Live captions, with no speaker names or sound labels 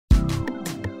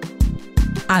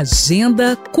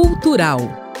Agenda Cultural.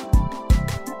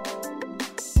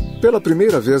 Pela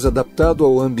primeira vez adaptado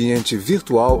ao ambiente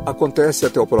virtual, acontece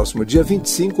até o próximo dia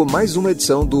 25 mais uma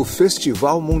edição do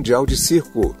Festival Mundial de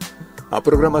Circo. A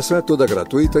programação é toda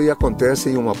gratuita e acontece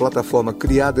em uma plataforma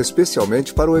criada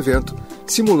especialmente para o evento,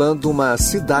 simulando uma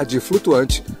cidade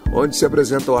flutuante, onde se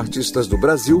apresentam artistas do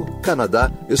Brasil,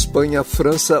 Canadá, Espanha,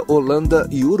 França, Holanda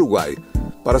e Uruguai.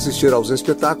 Para assistir aos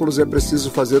espetáculos é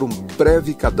preciso fazer um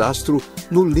breve cadastro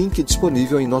no link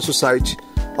disponível em nosso site,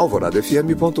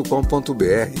 alvoradafm.com.br.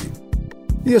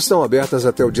 E estão abertas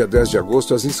até o dia 10 de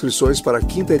agosto as inscrições para a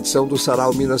 5ª edição do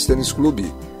Sarau Minas Tênis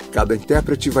Clube. Cada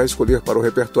intérprete vai escolher para o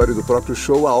repertório do próprio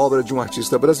show a obra de um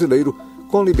artista brasileiro,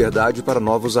 com liberdade para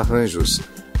novos arranjos.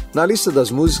 Na lista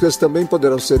das músicas também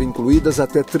poderão ser incluídas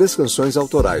até 3 canções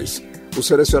autorais. Os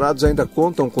selecionados ainda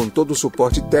contam com todo o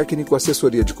suporte técnico,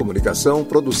 assessoria de comunicação,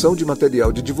 produção de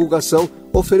material de divulgação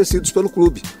oferecidos pelo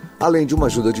clube, além de uma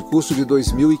ajuda de custo de R$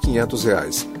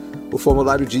 2.500. O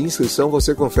formulário de inscrição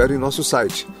você confere em nosso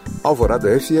site,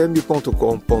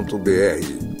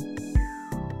 alvoradafm.com.br.